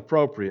entirely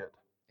appropriate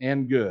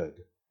and good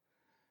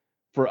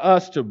for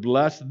us to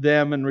bless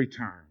them in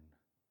return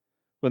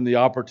when the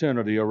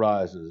opportunity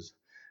arises.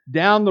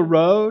 Down the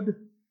road,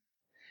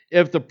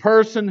 if the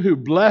person who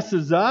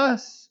blesses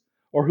us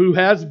or who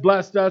has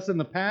blessed us in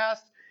the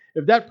past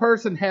if that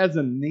person has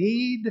a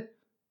need,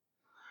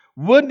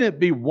 wouldn't it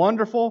be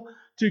wonderful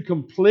to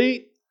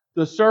complete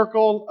the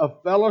circle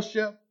of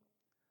fellowship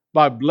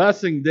by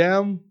blessing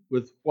them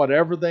with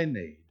whatever they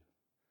need,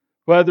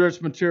 whether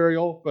it's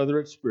material, whether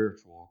it's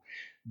spiritual?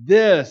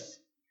 This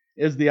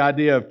is the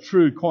idea of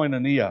true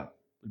koinonia,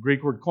 the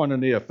Greek word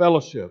koinonia,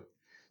 fellowship,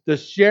 the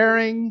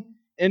sharing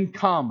in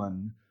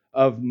common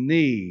of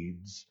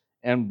needs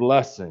and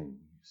blessings.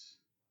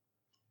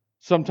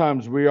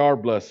 Sometimes we are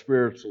blessed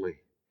spiritually,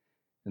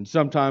 and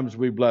sometimes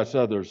we bless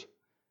others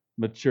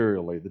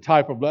materially. The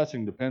type of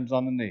blessing depends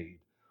on the need.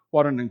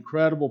 What an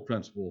incredible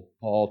principle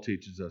Paul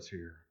teaches us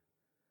here.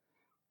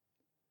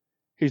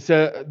 He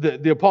said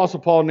the Apostle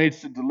Paul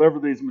needs to deliver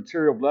these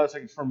material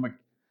blessings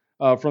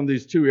from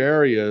these two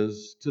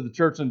areas to the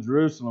church in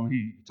Jerusalem.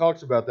 He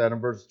talks about that in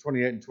verses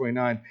 28 and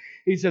 29.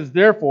 He says,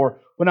 therefore,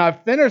 when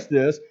I've finished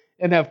this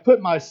and have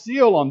put my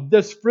seal on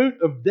this fruit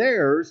of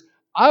theirs,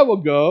 I will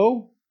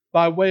go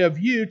by way of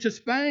you to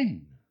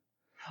Spain.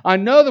 I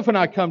know that when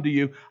I come to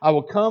you, I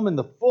will come in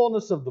the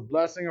fullness of the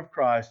blessing of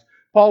Christ.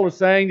 Paul is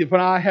saying that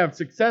when I have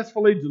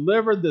successfully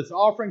delivered this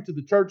offering to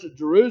the church at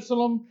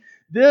Jerusalem,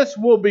 this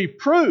will be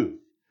proof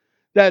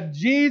that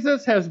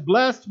Jesus has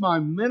blessed my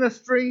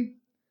ministry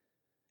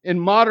in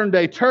modern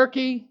day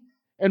Turkey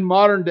and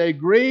modern day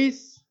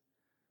Greece.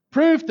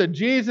 Proof that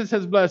Jesus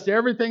has blessed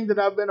everything that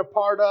I've been a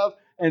part of,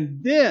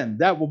 and then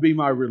that will be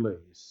my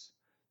release.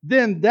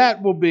 Then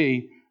that will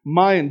be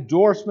my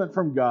endorsement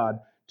from God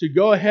to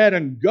go ahead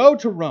and go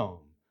to Rome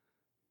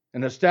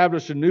and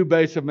establish a new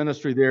base of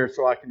ministry there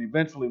so I can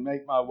eventually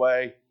make my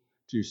way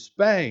to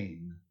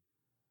Spain,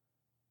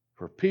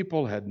 where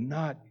people had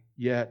not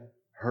yet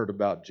heard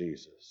about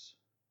Jesus.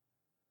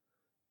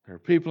 There are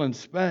people in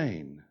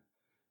Spain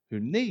who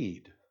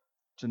need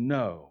to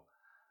know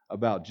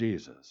about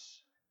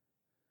Jesus.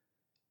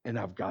 And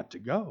I've got to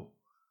go.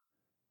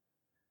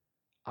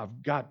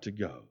 I've got to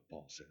go,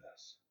 Paul says.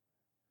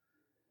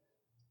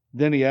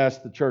 Then he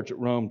asked the church at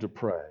Rome to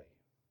pray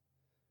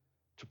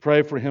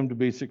for him to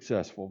be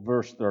successful.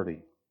 Verse 30.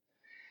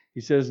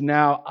 He says,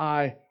 now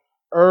I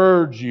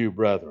urge you,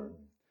 brethren,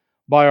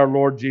 by our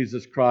Lord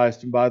Jesus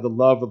Christ and by the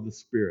love of the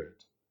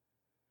Spirit,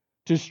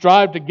 to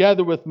strive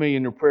together with me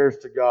in your prayers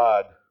to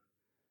God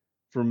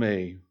for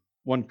me.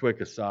 One quick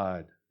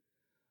aside.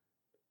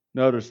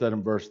 Notice that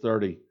in verse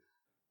 30,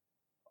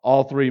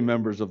 all three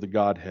members of the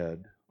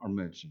Godhead are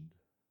mentioned.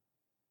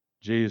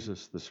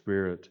 Jesus, the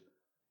Spirit,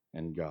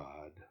 and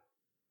God.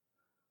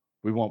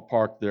 We won't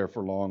park there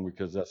for long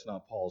because that's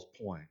not Paul's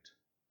point.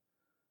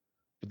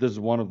 But this is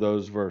one of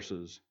those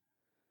verses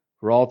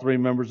where all three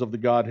members of the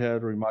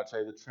Godhead, or you might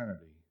say the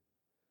Trinity,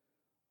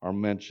 are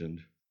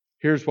mentioned.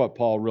 Here's what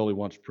Paul really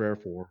wants prayer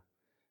for.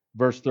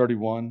 Verse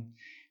 31,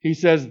 he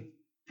says,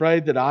 pray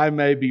that I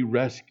may be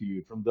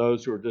rescued from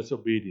those who are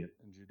disobedient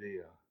in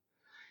Judea.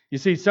 You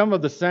see, some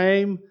of the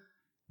same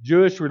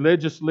Jewish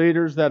religious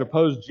leaders that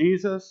opposed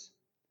Jesus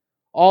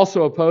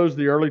also opposed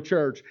the early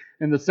church.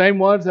 And the same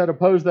ones that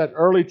opposed that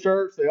early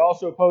church, they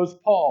also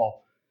opposed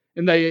Paul.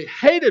 And they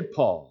hated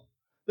Paul.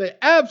 They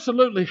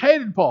absolutely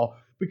hated Paul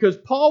because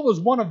Paul was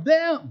one of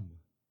them.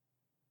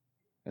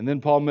 And then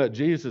Paul met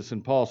Jesus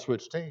and Paul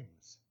switched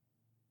teams.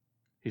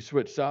 He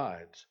switched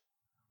sides.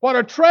 What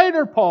a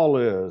traitor Paul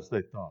is,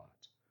 they thought.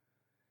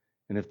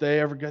 And if they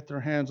ever get their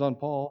hands on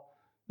Paul,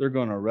 they're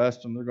going to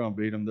arrest him, they're going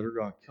to beat him, they're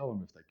going to kill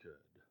him if they could.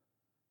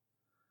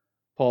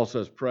 Paul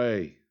says,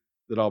 pray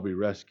that I'll be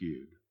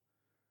rescued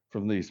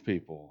from these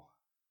people.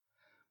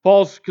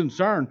 Paul's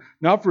concerned,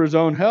 not for his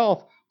own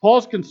health,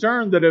 Paul's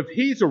concerned that if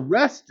he's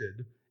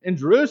arrested in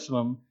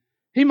Jerusalem,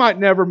 he might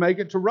never make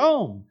it to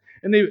Rome.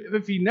 And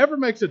if he never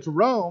makes it to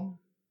Rome,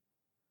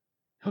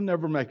 he'll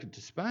never make it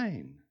to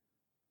Spain.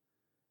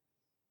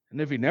 And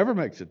if he never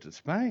makes it to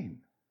Spain,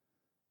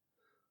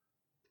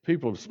 the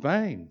people of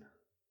Spain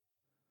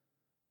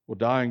will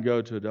die and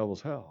go to a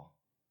devil's hell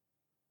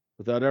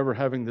without ever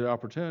having the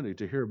opportunity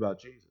to hear about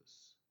Jesus.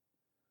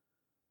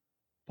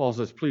 Paul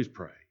says, please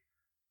pray.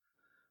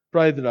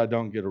 Pray that I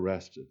don't get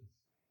arrested.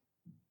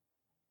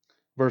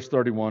 Verse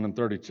 31 and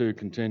 32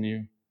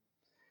 continue.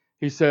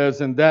 He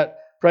says, and that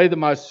pray that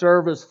my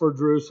service for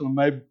Jerusalem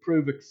may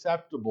prove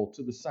acceptable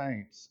to the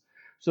saints,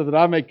 so that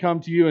I may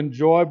come to you in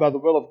joy by the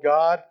will of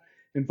God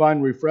and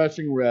find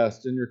refreshing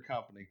rest in your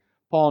company.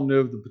 Paul knew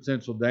of the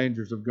potential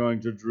dangers of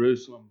going to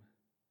Jerusalem.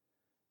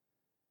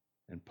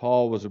 And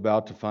Paul was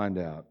about to find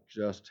out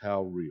just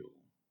how real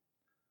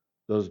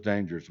those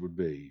dangers would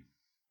be.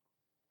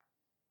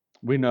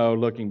 We know,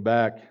 looking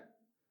back,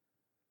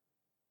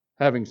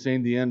 having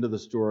seen the end of the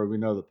story, we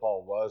know that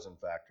Paul was, in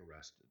fact,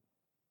 arrested.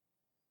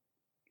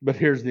 But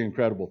here's the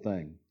incredible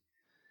thing.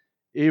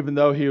 Even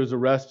though he was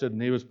arrested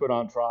and he was put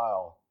on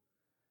trial,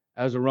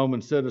 as a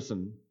Roman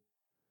citizen,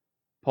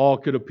 Paul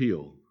could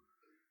appeal.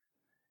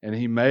 And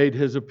he made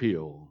his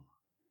appeal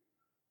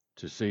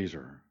to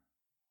Caesar.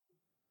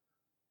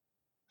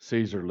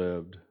 Caesar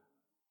lived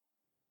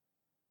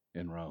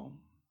in Rome.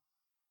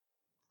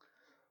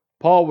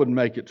 Paul would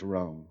make it to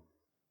Rome.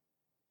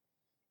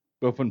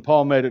 But when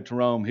Paul made it to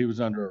Rome, he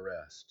was under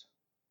arrest.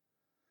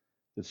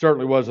 It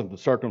certainly wasn't the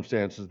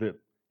circumstances that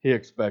he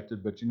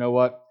expected, but you know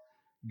what?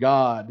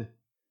 God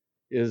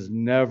is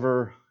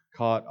never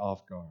caught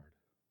off guard.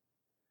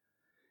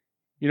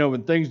 You know,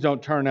 when things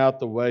don't turn out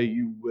the way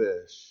you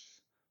wish,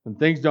 when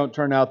things don't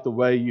turn out the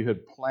way you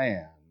had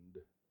planned,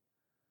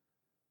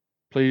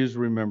 please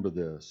remember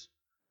this.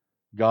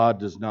 God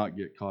does not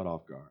get caught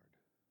off guard.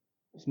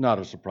 It's not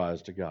a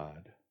surprise to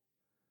God.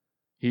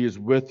 He is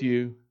with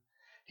you.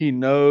 He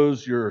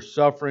knows your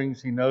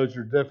sufferings. He knows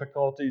your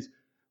difficulties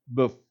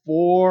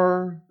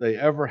before they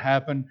ever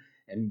happen,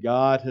 and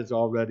God has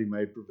already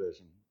made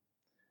provision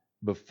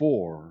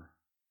before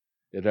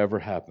it ever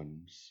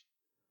happens.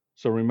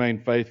 So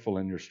remain faithful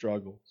in your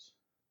struggles.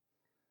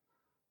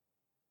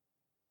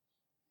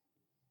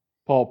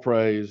 Paul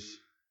prays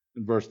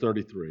in verse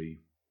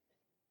 33,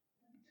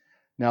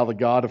 "Now the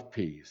God of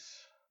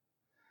peace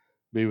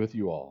be with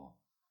you all."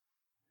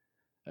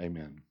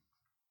 Amen.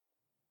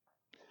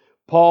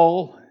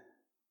 Paul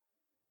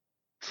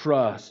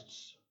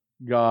trusts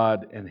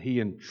God, and he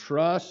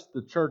entrusts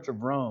the church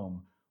of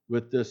Rome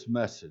with this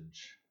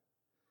message.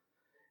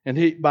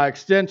 And by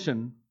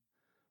extension,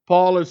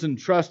 Paul is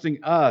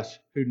entrusting us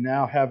who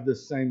now have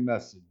this same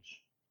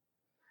message.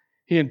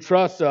 He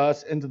entrusts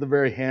us into the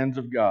very hands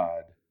of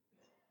God.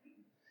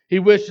 He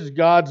wishes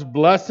God's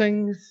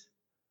blessings,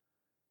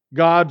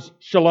 God's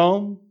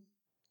shalom,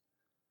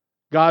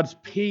 God's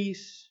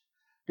peace,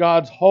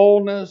 God's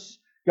wholeness,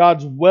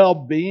 God's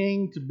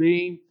well-being to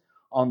be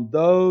on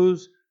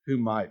those who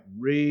might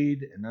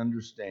read and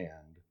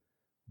understand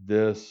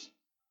this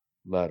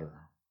letter.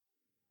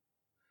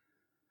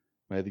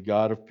 May the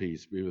God of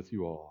peace be with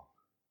you all.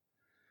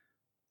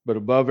 But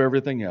above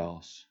everything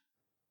else,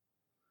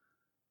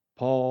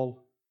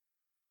 Paul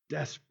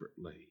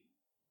desperately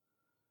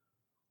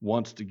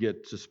wants to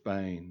get to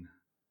Spain.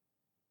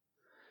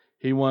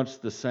 He wants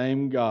the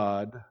same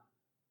God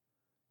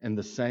and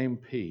the same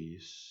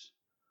peace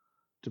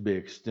to be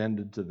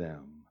extended to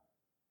them.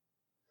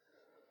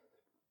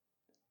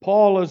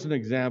 Paul is an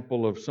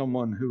example of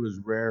someone who was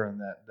rare in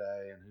that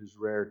day and who's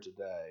rare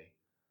today.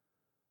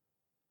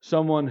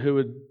 Someone who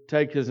would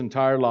take his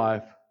entire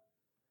life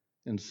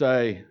and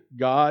say,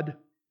 God,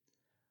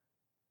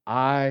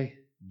 I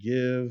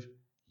give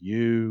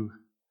you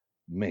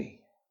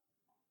me.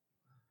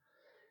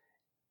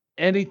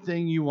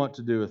 Anything you want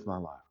to do with my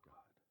life, God,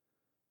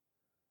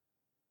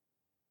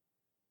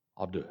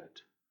 I'll do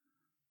it.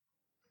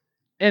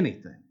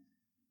 Anything.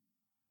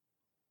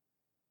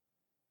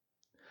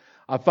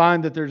 I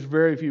find that there's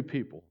very few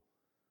people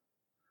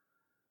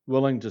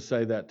willing to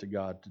say that to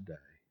God today.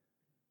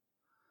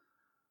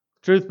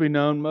 Truth be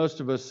known,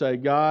 most of us say,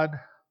 God,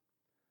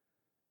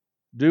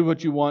 do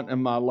what you want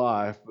in my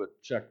life,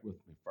 but check with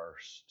me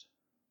first,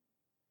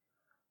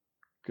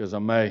 because I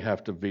may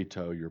have to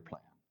veto your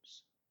plans.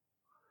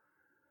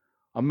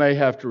 I may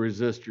have to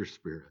resist your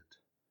spirit.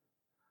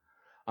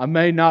 I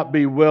may not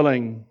be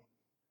willing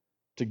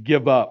to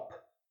give up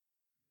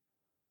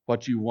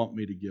what you want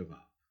me to give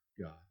up,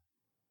 God.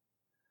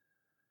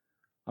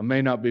 I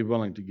may not be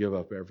willing to give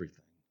up everything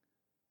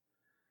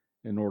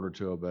in order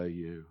to obey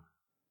you.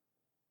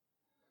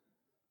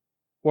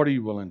 What are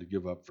you willing to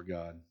give up for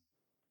God?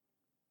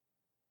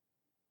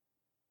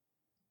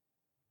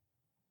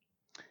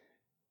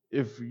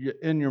 If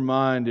in your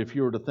mind, if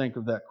you were to think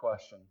of that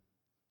question,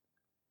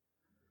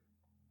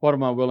 what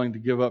am I willing to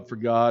give up for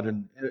God?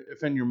 And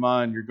if in your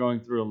mind you're going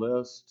through a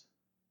list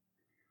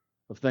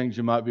of things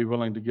you might be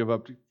willing to give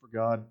up for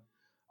God,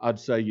 I'd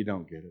say you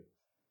don't get it.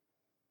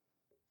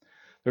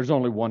 There's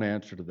only one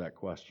answer to that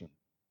question.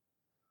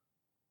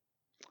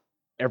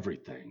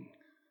 Everything.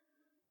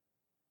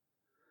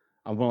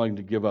 I'm willing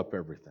to give up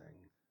everything.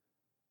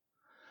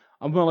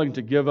 I'm willing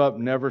to give up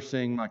never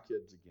seeing my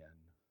kids again.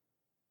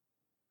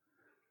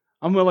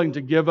 I'm willing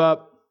to give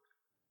up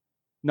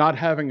not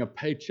having a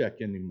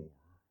paycheck anymore.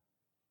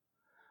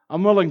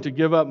 I'm willing to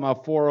give up my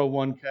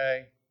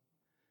 401k.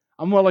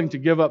 I'm willing to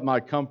give up my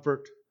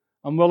comfort.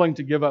 I'm willing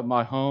to give up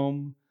my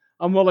home.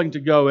 I'm willing to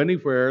go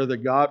anywhere that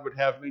God would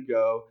have me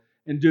go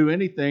and do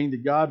anything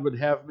that God would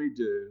have me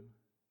do.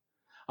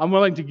 I'm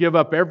willing to give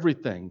up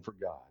everything for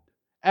God.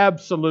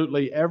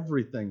 Absolutely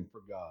everything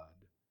for God.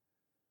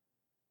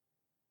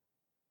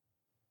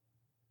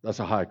 That's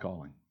a high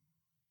calling.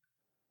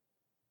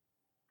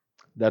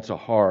 That's a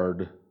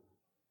hard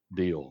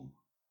deal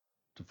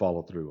to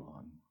follow through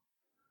on.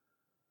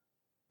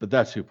 But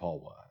that's who Paul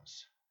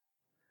was.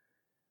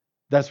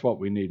 That's what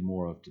we need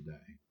more of today.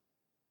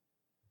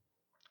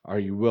 Are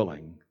you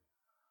willing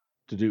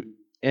to do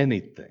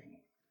anything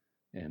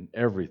and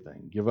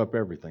everything, give up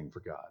everything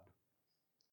for God?